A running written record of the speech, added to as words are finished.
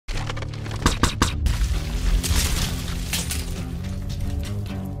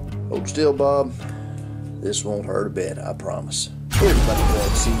Hold still, Bob. This won't hurt a bit, I promise. Hey everybody,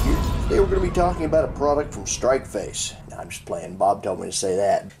 MrGunsNGear. Today we're going to be talking about a product from Strikeface. No, I'm just playing. Bob told me to say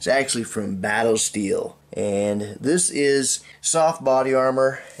that. It's actually from Battle Steel. And this is soft body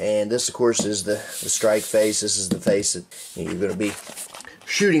armor. And this, of course, is the Strikeface. This is the face that you're going to be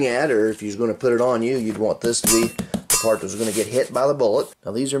shooting at. Or if you're going to put it on you, you'd want this to be the part that's going to get hit by the bullet.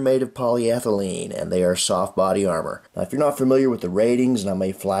 Now, these are made of polyethylene, and they are soft body armor. Now, if you're not familiar with the ratings, and I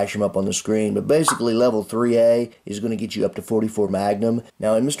may flash them up on the screen, but basically level 3A is going to get you up to 44 Magnum.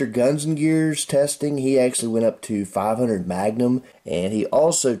 Now, in MrGunsNGear's testing, he actually went up to 500 Magnum, and he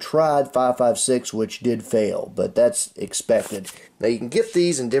also tried 5.56, which did fail, but that's expected. Now, you can get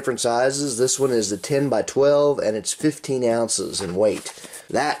these in different sizes. This one is the 10 by 12, and it's 15 ounces in weight.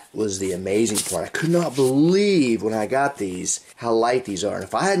 That was the amazing part. I could not believe when I got these how light these are. And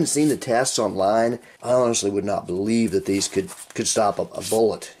if I hadn't seen the tests online, I honestly would not believe that these could stop a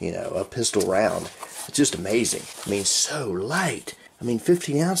bullet, you know, a pistol round. It's just amazing. I mean, so light. I mean,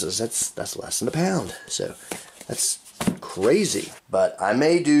 15 ounces, that's less than a pound. So that's crazy. But I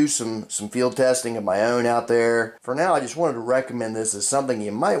may do some field testing of my own out there. For now, I just wanted to recommend this as something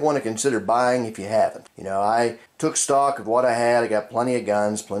you might want to consider buying if you haven't. You know, I took stock of what I had. I got plenty of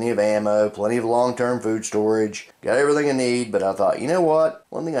guns, plenty of ammo, plenty of long-term food storage, got everything I need, but I thought, you know what?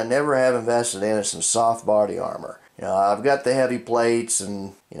 One thing I never have invested in is some soft body armor. You know, I've got the heavy plates,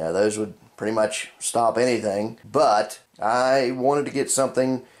 and, you know, those would pretty much stop anything, but I wanted to get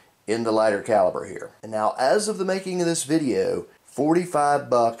something in the lighter caliber here. And now, as of the making of this video, 45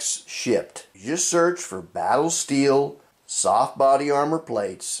 bucks shipped. You just search for Battle Steel soft body armor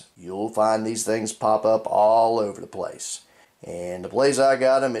plates. You'll find these things pop up all over the place. And the place I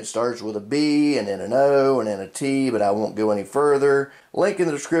got them, it starts with a B and then an O and then a T, but I won't go any further. Link in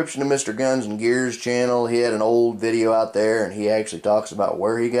the description to MrGunsNGear's channel. He had an old video out there, and he actually talks about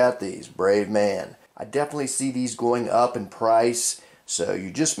where he got these. Brave man. I definitely see these going up in price, so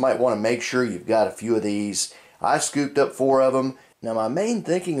you just might want to make sure you've got a few of these. I scooped up 4 of them. Now, my main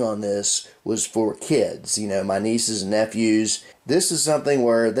thinking on this was for kids, you know, my nieces and nephews. This is something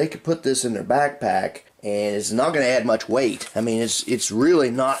where they could put this in their backpack, and it's not going to add much weight. I mean, it's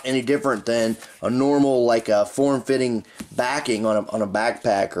really not any different than a normal, like a form-fitting backing on a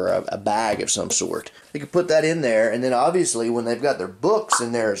backpack or a bag of some sort. They could put that in there, and then obviously when they've got their books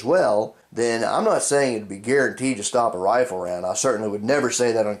in there as well, then I'm not saying it'd be guaranteed to stop a rifle round. I certainly would never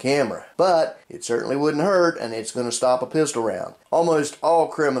say that on camera. But it certainly wouldn't hurt, and it's going to stop a pistol round. Almost all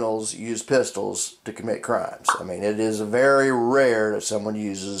criminals use pistols to commit crimes. I mean, it is very rare that someone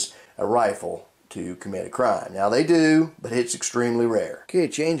uses a rifle to commit a crime. Now, they do, but it's extremely rare. Okay,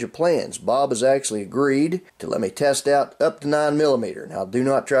 change of plans. Bob has actually agreed to let me test out up to 9mm. Now, do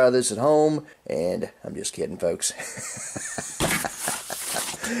not try this at home, and I'm just kidding, folks.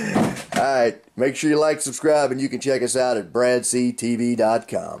 Alright, make sure you like, subscribe, and you can check us out at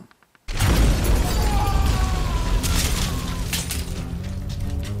bradctv.com.